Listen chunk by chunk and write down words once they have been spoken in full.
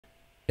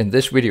In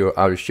this video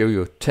I will show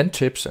you 10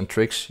 tips and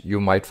tricks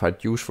you might find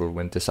useful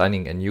when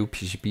designing a new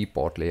PCB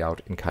board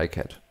layout in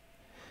KiCad.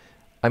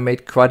 I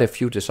made quite a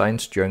few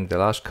designs during the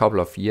last couple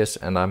of years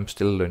and I'm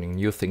still learning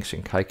new things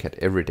in KiCad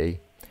every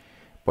day.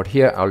 But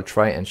here I'll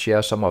try and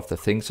share some of the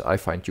things I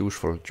find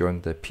useful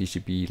during the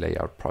PCB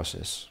layout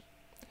process.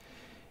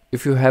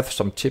 If you have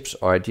some tips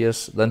or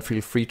ideas, then feel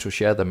free to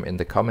share them in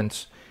the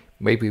comments.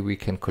 Maybe we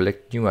can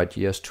collect new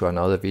ideas to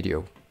another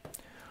video.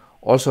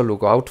 Also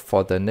look out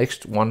for the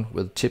next one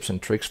with tips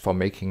and tricks for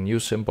making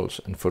new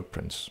symbols and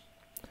footprints.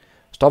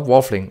 Stop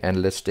waffling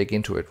and let's dig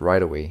into it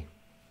right away.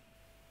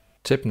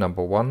 Tip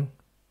number 1.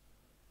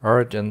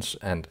 Origins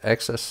and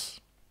axis.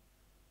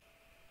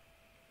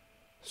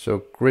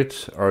 So grid,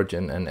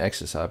 origin and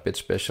axis are a bit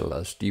special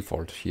as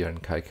default here in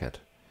KiCad.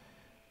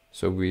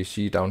 So we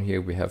see down here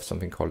we have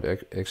something called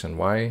x and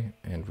y,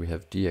 and we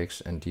have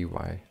dx and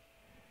dy.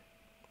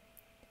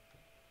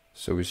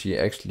 So we see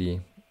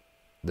actually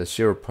the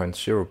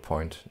 0.0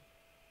 point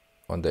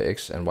on the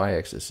x and y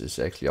axis is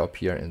actually up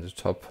here in the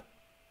top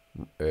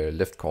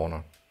left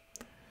corner.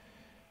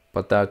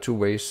 But there are two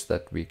ways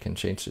that we can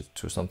change it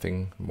to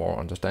something more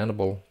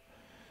understandable.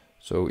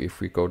 So if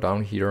we go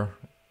down here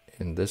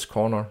in this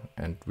corner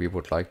and we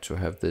would like to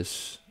have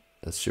this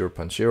as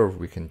 0.0,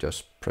 we can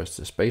just press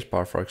the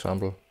spacebar, for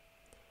example.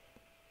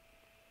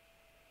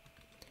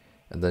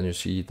 And then you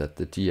see that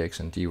the dx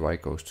and dy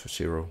goes to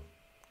 0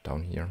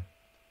 down here.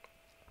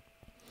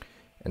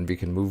 And we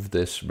can move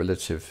this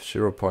relative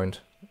 0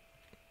 point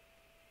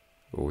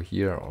over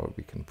here, or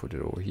we can put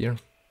it over here.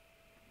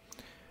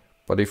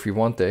 But if we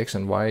want the x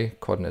and y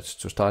coordinates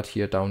to start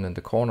here down in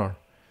the corner,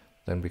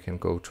 then we can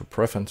go to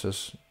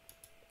Preferences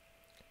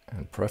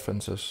and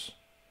Preferences.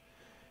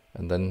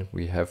 And then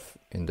we have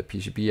in the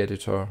PCB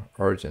editor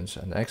origins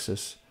and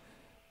axis.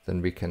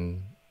 Then we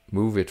can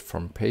move it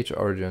from page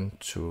origin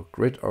to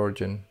grid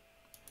origin.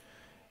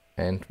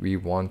 And we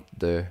want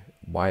the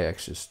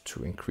y-axis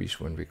to increase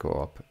when we go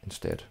up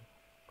instead.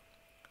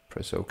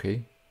 Press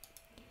OK.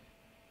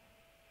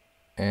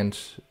 And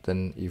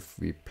then if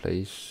we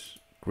place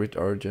grid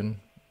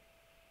origin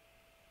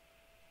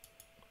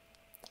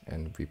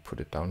and we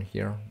put it down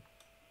here,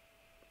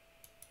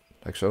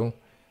 like so,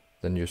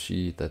 then you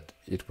see that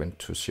it went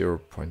to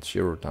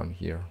 0.0 down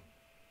here.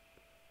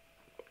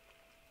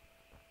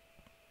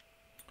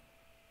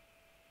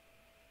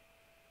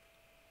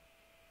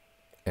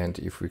 And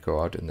if we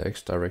go out in the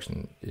x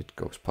direction, it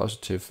goes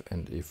positive,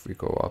 and if we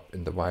go up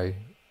in the y,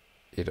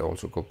 it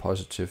also goes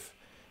positive,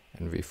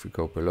 and if we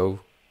go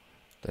below,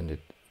 then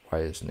y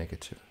is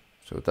negative.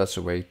 So that's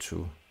a way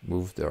to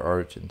move the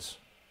origins.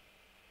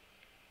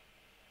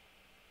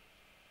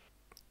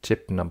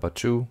 Tip number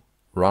 2,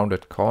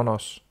 rounded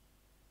corners.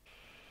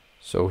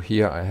 So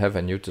here I have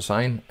a new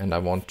design and I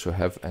want to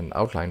have an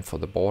outline for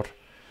the board.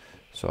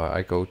 So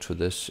I go to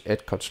this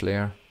edge cuts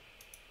layer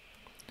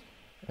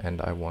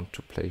and I want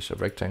to place a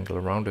rectangle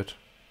around it.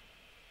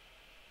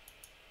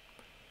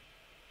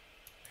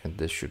 And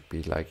this should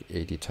be like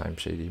 80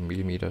 times 80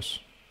 millimeters.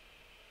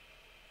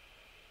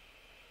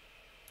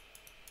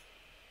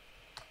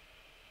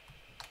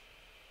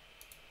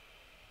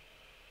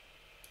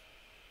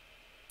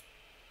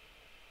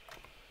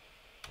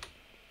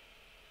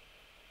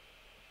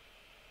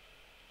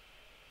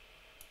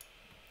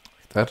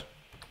 Like that.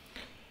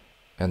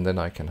 And then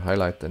I can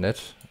highlight the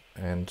net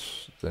and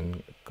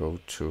then go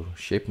to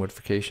shape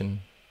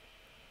modification,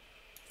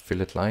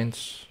 fillet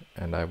lines,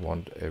 and I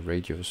want a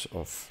radius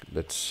of,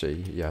 let's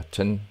say,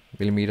 10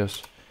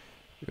 millimeters.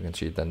 You can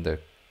see then the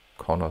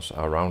corners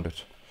are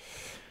rounded,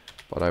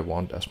 but I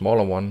want a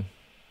smaller one,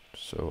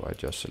 so I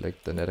just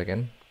select the net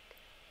again,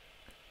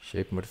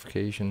 shape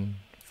modification,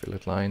 fillet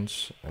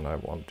lines, and I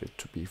want it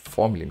to be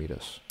 4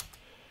 millimeters.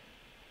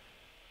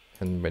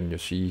 And when you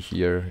see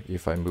here,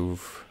 if I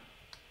move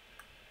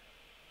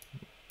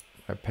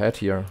my pad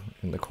here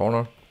in the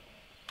corner,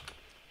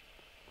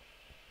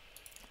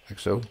 like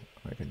so,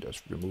 I can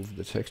just remove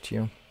the text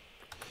here.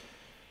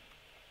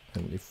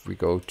 And if we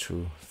go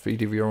to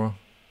 3D viewer,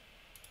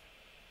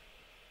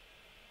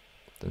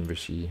 then we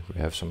see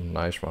we have some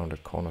nice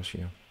rounded corners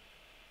here.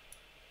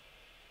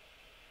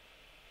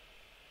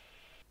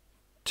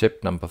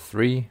 Tip number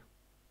 3,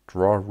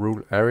 draw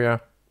rule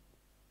area.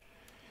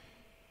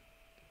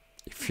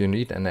 If you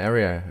need an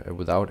area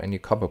without any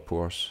copper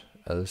pores,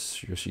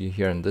 as you see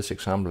here in this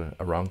example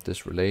around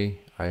this relay,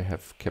 I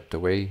have kept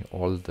away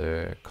all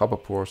the copper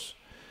pores.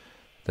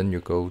 Then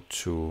you go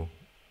to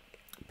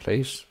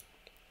Place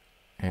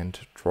and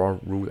Draw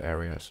Rule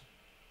Areas.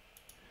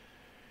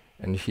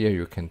 And here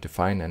you can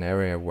define an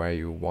area where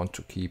you want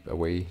to keep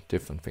away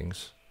different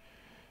things.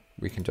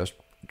 We can just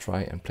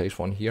try and place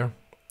one here.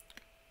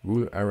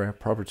 Rule Area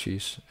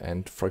Properties.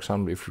 And for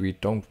example, if we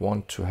don't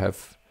want to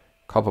have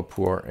copper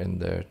pore in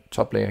the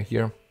top layer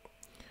here,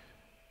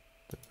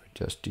 then we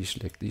just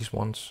deselect these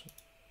ones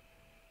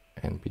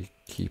and we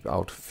keep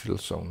out fill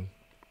zone.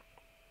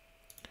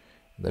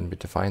 Then we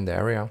define the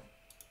area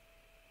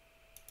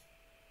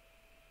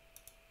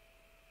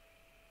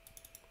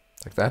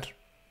like that,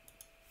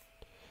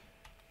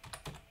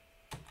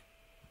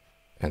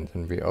 and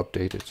then we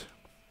update it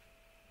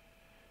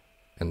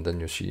and then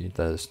you see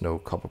there's no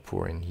copper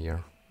pour in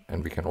here.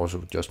 And we can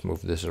also just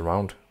move this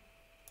around,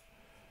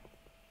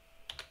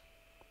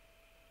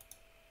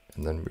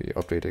 and then we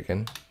update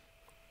again,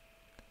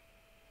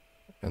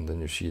 and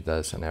then you see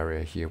there's an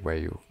area here where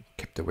you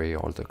kept away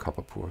all the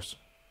copper pours.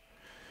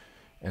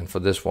 And for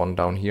this one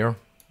down here,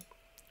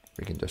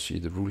 we can just see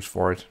the rules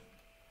for it.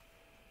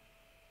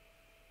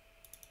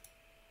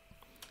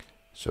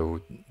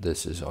 So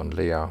this is on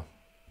layer,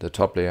 the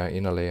top layer,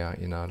 inner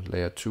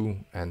layer 2,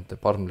 and the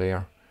bottom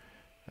layer,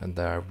 and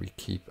there we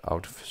keep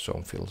out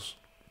zone fills.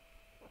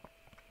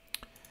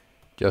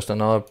 Just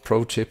another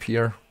pro tip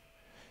here: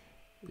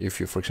 if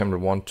you, for example,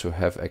 want to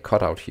have a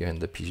cutout here in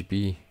the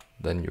PCB,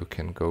 then you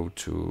can go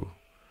to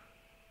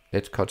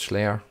edge cuts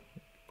layer,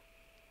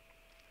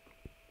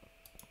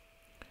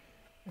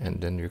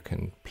 and then you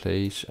can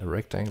place a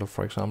rectangle,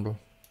 for example,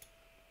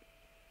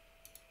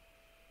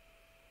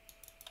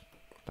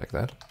 like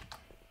that.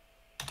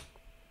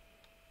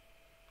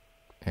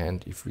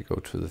 And if we go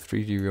to the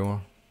 3D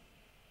viewer,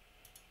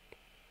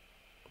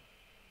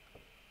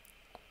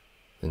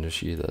 then you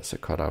see there's a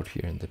cutout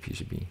here in the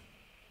PCB.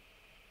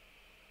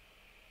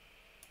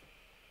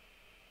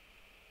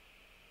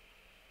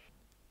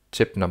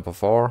 Tip number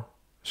 4,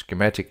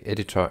 schematic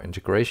editor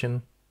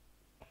integration.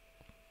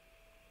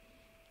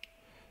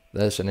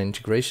 There's an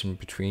integration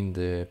between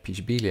the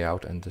PCB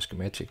layout and the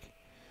schematic.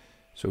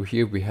 So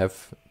here we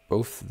have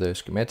both the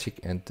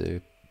schematic and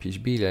the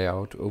PCB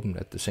layout open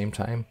at the same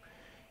time.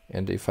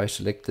 And if I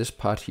select this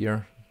part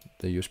here,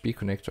 the USB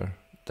connector,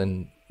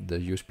 then the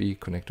USB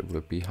connector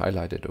will be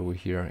highlighted over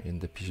here in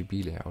the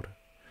PCB layout.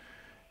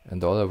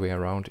 And the other way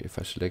around, if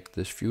I select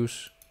this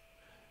fuse,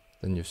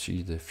 then you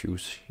see the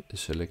fuse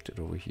is selected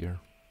over here.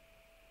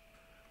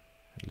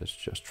 And let's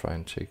just try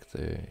and take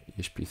the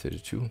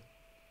ESP32,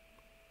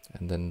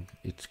 and then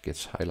it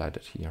gets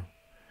highlighted here.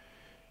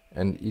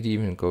 And it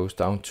even goes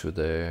down to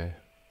the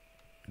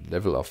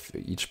level of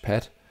each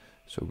pad,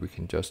 so we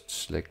can just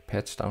select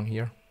pads down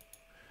here.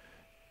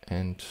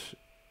 And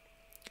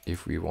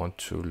if we want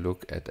to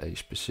look at a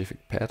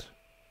specific pad,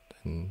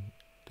 then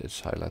let's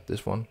highlight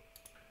this one,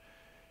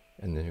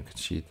 and then you can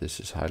see this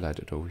is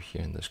highlighted over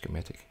here in the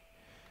schematic.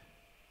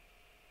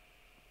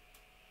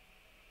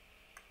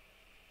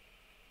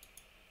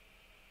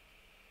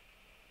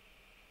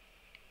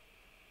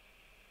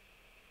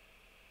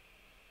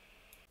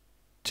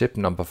 Tip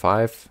number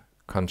 5,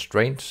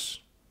 constraints.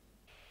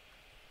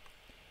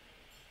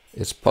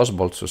 It's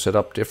possible to set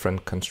up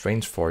different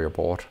constraints for your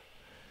board.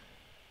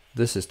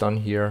 This is done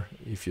here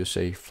if you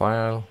say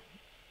File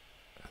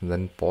and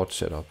then Board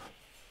Setup.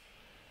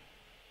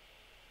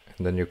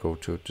 And then you go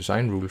to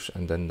Design Rules,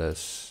 and then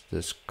there's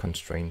this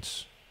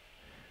Constraints.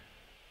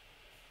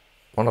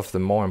 One of the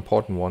more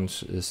important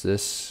ones is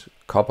this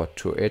copper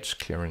to edge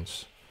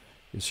clearance.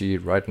 You see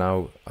right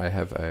now I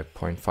have a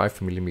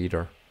 0.5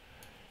 millimeter.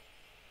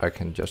 I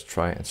can just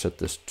try and set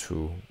this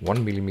to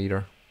 1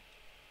 millimeter.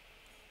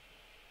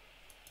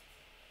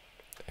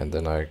 And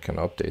then I can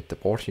update the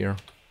board here.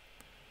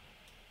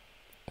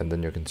 And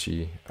then you can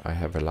see I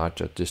have a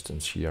larger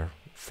distance here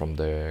from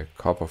the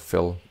copper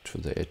fill to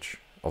the edge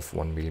of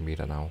 1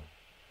 millimeter now.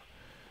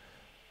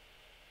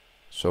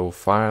 So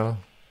File,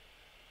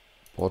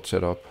 Board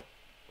Setup,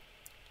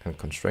 and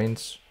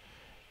Constraints,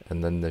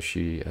 and then there's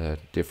a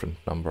different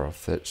number of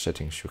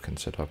settings you can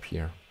set up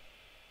here.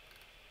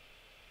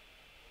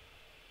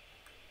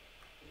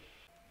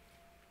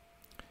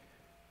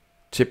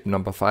 Tip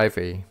number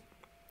 5A.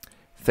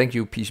 Thank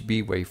you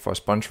PCBWay for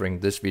sponsoring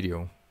this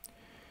video.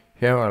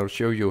 Here I'll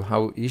show you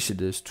how easy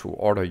it is to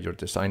order your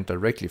design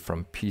directly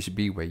from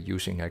PCBWay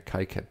using a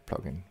KiCad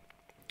plugin.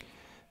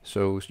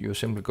 So you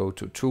simply go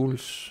to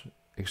Tools,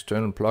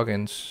 External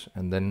Plugins,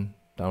 and then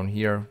down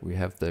here we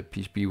have the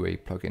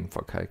PCBWay plugin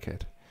for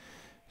KiCad.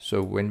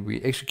 So when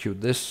we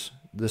execute this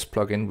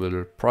plugin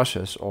will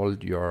process all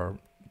your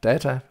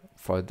data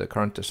for the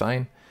current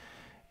design,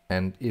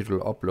 and it will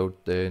upload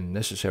the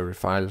necessary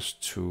files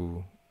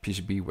to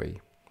PCBWay.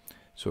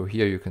 So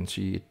here you can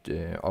see it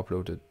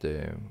uploaded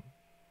the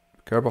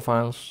Gerber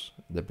files,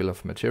 the bill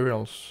of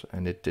materials,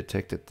 and it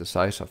detected the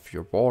size of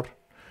your board.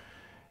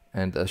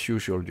 And as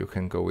usual, you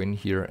can go in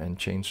here and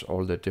change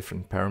all the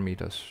different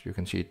parameters. You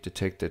can see it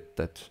detected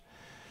that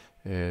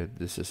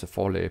this is a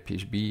 4-layer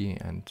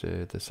PCB and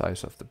the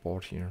size of the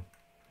board here.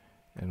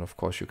 And of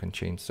course you can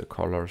change the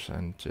colors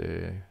and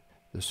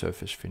the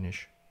surface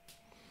finish.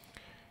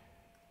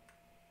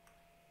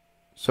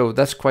 So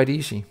that's quite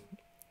easy.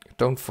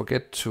 Don't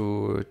forget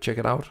to check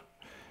it out.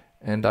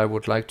 And I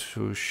would like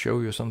to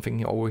show you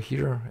something over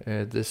here.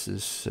 This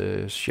is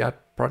shared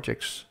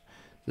projects.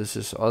 This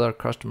is other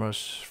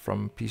customers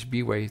from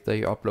PCBWay.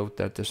 They upload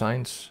their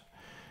designs,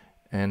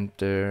 and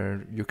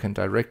you can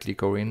directly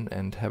go in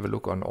and have a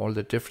look on all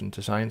the different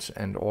designs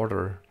and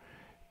order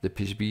the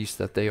PCBs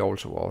that they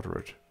also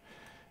ordered.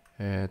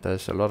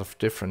 There's a lot of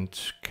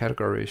different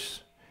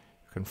categories.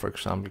 You can, for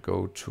example,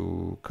 go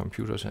to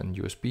computers and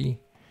USB.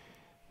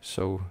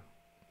 So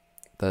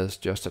there's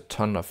just a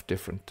ton of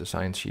different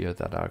designs here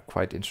that are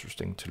quite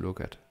interesting to look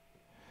at.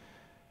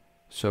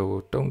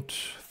 So don't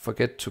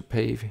forget to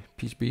pay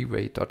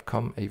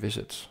PCBWay.com a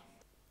visit.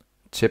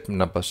 Tip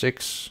number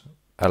 6,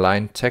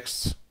 align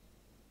text.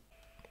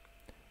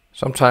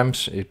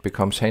 Sometimes it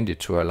becomes handy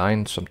to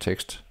align some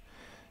text.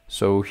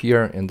 So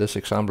here in this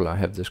example I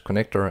have this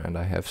connector and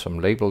I have some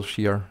labels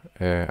here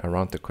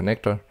around the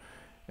connector,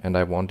 and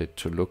I want it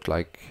to look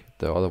like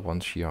the other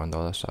ones here on the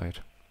other side.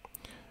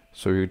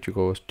 So you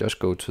just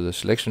go to the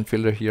selection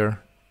filter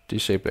here,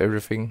 disable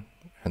everything,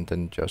 and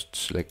then just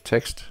select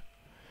text,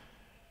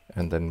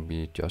 and then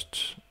we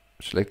just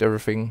select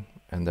everything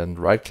and then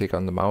right click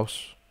on the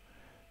mouse.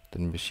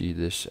 Then we see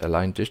this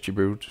align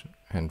distribute,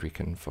 and we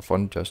can for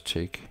fun just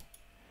take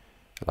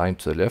align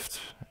to the left,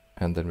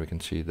 and then we can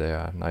see they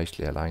are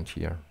nicely aligned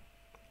here.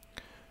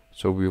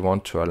 So we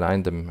want to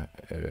align them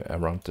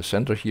around the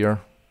center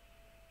here.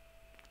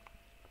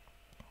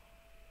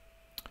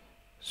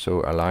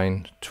 So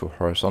align to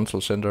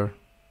horizontal center,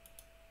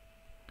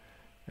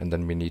 and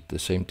then we need the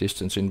same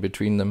distance in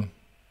between them.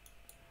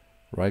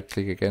 Right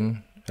click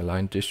again,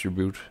 align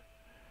distribute,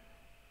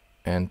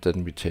 and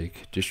then we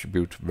take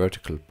distribute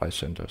vertical by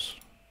centers.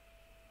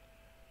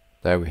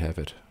 There we have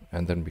it,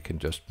 and then we can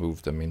just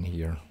move them in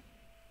here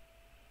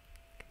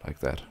like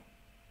that.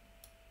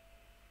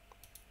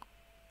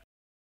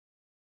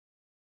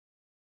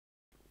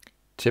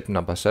 Tip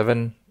number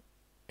 7,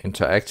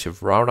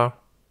 interactive router.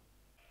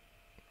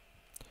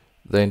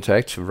 The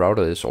interactive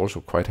router is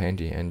also quite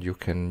handy, and you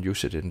can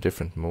use it in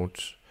different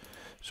modes.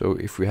 So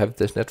if we have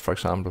this net, for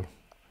example,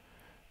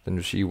 then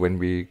you see when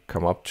we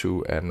come up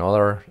to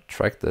another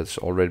track that's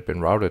already been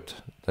routed,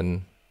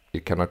 then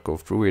it cannot go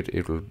through it.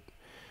 It will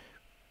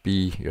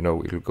be,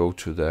 it'll go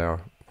to there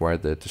where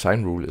the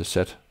design rule is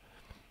set.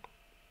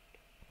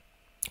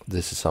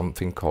 This is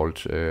something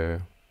called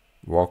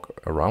walk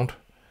around.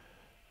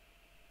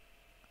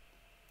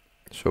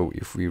 So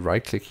if we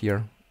right click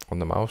here on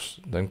the mouse,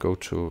 then go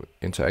to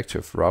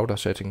interactive router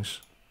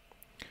settings,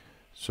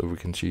 so we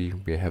can see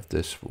we have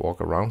this walk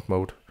around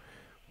mode.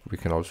 We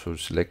can also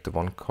select the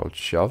one called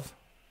shove,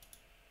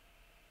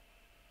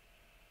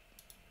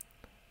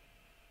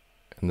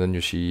 and then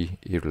you see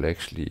it will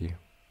actually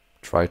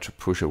try to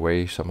push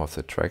away some of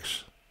the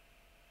tracks.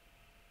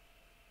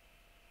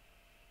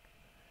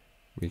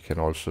 We can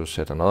also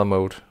set another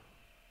mode.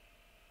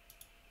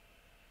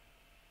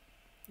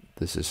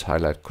 This is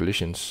highlight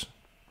collisions.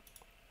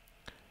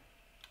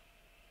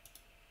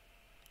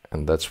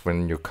 And that's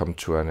when you come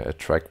to a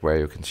track where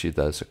you can see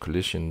there's a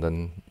collision,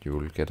 then you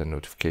will get a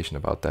notification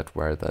about that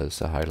where there's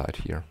a highlight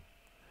here.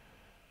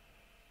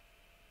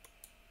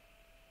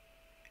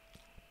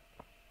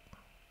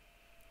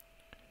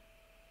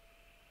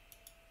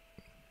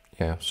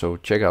 Yeah, so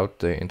check out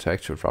the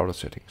interactive router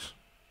settings.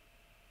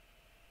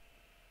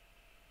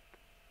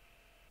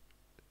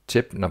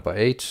 Tip number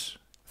 8,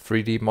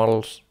 3D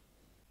models.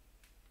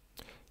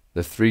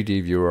 The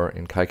 3D viewer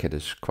in KiCad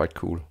is quite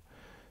cool.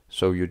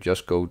 So you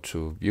just go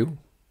to View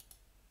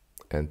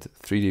and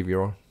 3D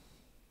Viewer,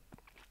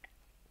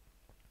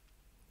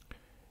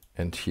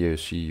 and here you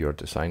see your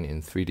design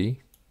in 3D.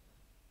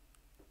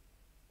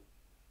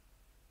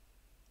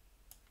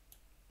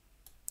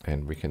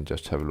 And we can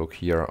just have a look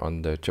here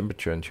on the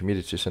temperature and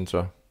humidity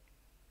sensor.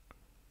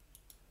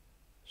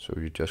 So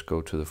you just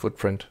go to the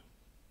footprint,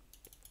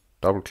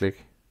 double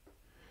click,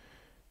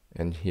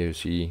 and here you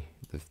see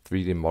the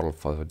 3D model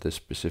for this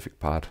specific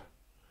part.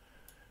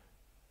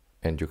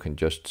 And you can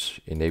just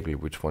enable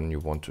which one you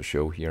want to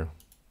show here,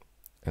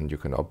 and you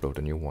can upload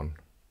a new one.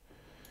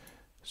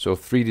 So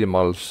 3D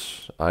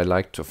models, I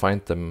like to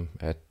find them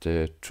at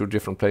 2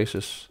 different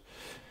places.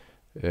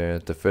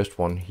 The first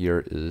one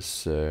here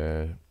is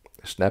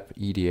Snap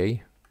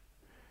EDA.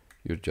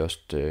 You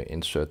just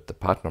insert the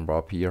part number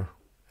up here,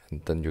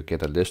 and then you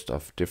get a list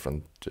of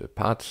different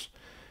parts,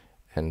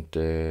 and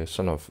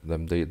some of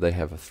them they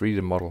have a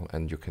 3D model,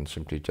 and you can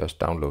simply just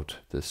download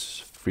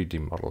this 3D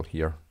model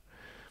here.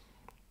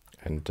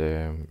 And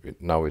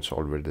now it's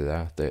already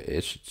there, the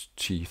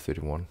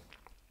HT31.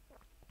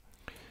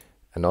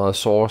 Another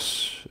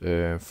source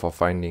for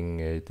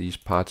finding these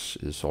parts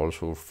is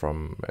also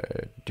from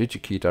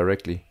DigiKey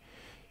directly.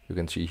 You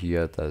can see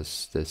here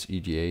there's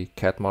EDA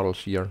CAD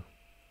models here,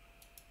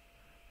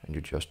 and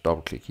you just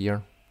double click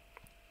here,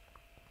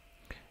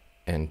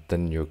 and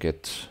then you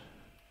get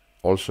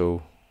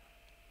also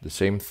the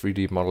same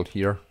 3D model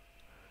here,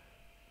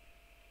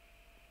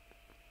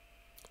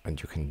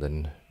 and you can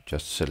then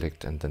just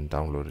select and then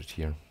download it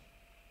here,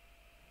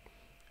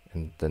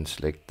 and then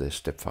select the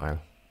step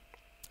file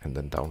and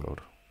then download,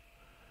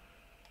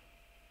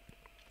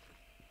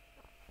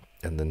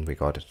 and then we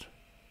got it.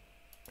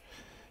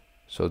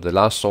 So the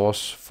last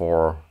source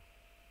for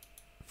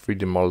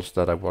 3D models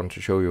that I want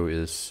to show you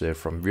is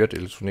from Weird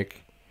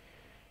Electronic.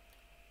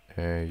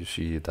 You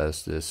see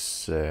there's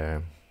this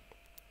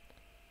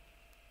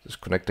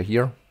connector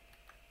here,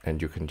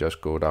 and you can just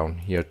go down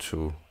here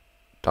to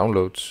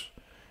downloads,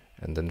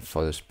 and then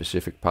for the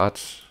specific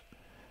parts,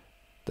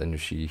 then you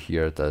see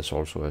here there's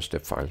also a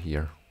step file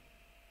here,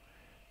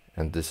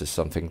 and this is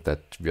something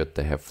that Weird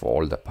they have for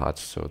all the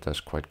parts, so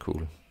that's quite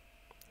cool.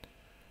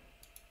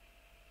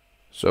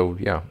 So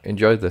yeah,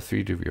 enjoy the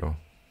 3D view.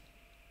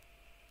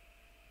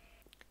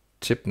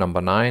 Tip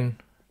number 9,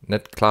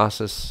 net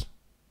classes.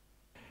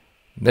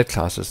 Net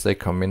classes, they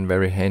come in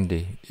very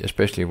handy,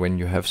 especially when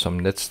you have some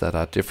nets that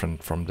are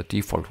different from the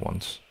default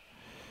ones.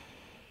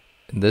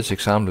 In this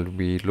example,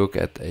 we look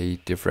at a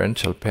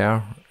differential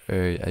pair,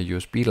 a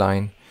USB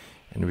line,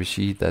 and we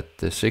see that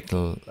the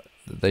signal,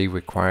 they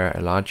require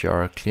a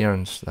larger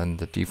clearance than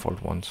the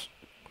default ones.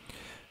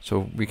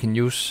 So we can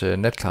use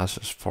net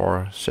classes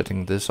for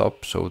setting this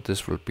up, so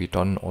this will be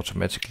done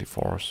automatically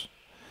for us.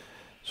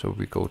 So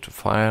we go to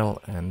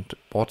File and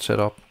Board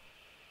Setup,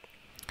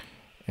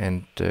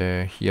 and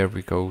here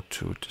we go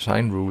to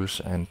Design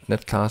Rules and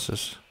Net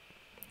Classes,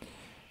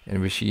 and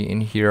we see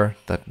in here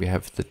that we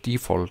have the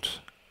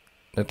default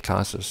net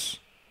classes,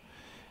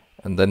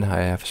 and then I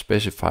have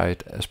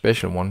specified a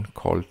special one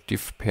called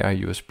diff pair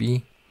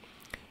USB,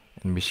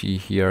 and we see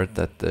here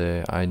that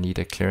I need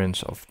a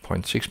clearance of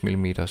 0.6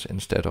 millimeters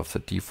instead of the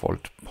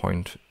default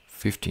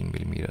 0.15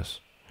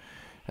 millimeters,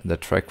 and the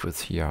track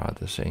width here are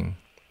the same.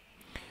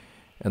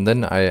 And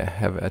then I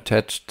have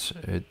attached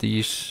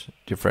these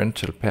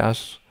differential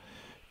pairs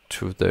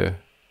to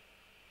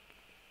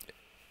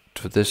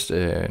this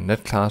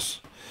net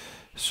class,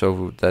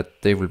 so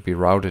that they will be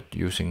routed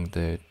using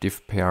the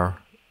diff pair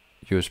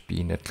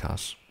USB net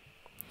class.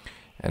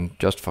 And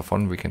just for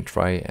fun, we can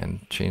try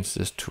and change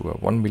this to a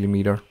 1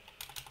 millimeter,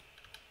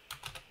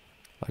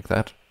 like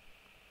that.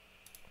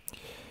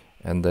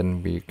 And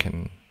then we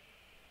can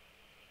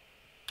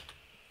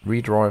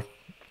redraw it,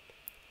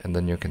 and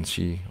then you can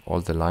see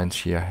all the lines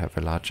here have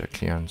a larger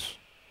clearance.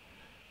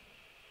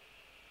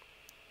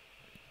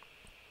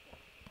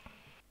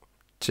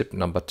 Tip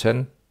number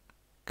 10,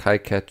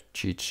 KiCad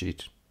cheat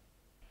sheet.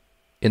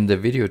 In the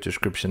video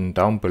description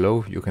down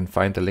below you can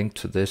find a link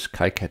to this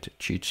KiCad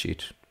cheat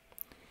sheet.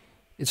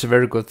 It's a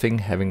very good thing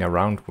having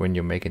around when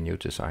you make a new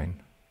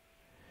design.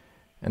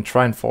 And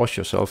try and force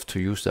yourself to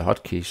use the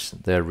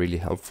hotkeys, they're really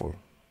helpful.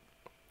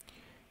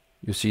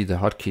 You see the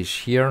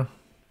hotkeys here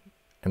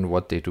and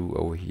what they do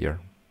over here.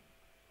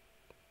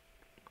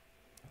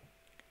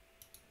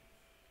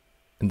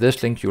 In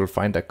this link you will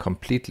find a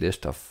complete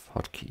list of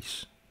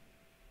hotkeys.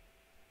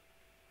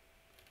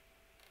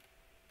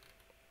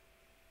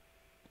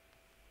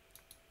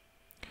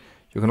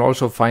 You can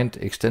also find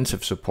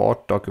extensive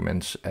support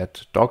documents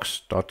at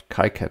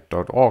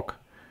docs.kicad.org.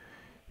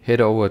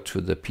 Head over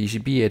to the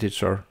PCB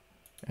editor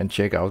and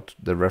check out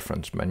the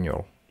reference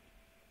manual.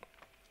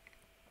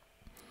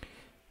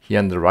 Here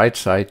on the right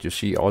side you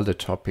see all the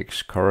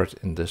topics covered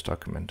in this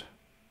document.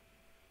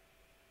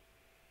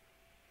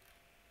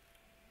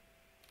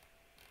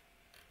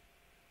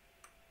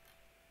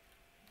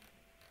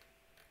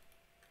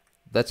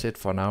 That's it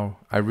for now.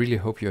 I really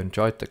hope you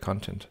enjoyed the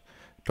content.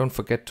 Don't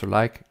forget to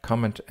like,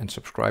 comment and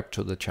subscribe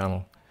to the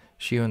channel.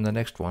 See you in the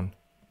next one.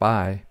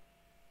 Bye.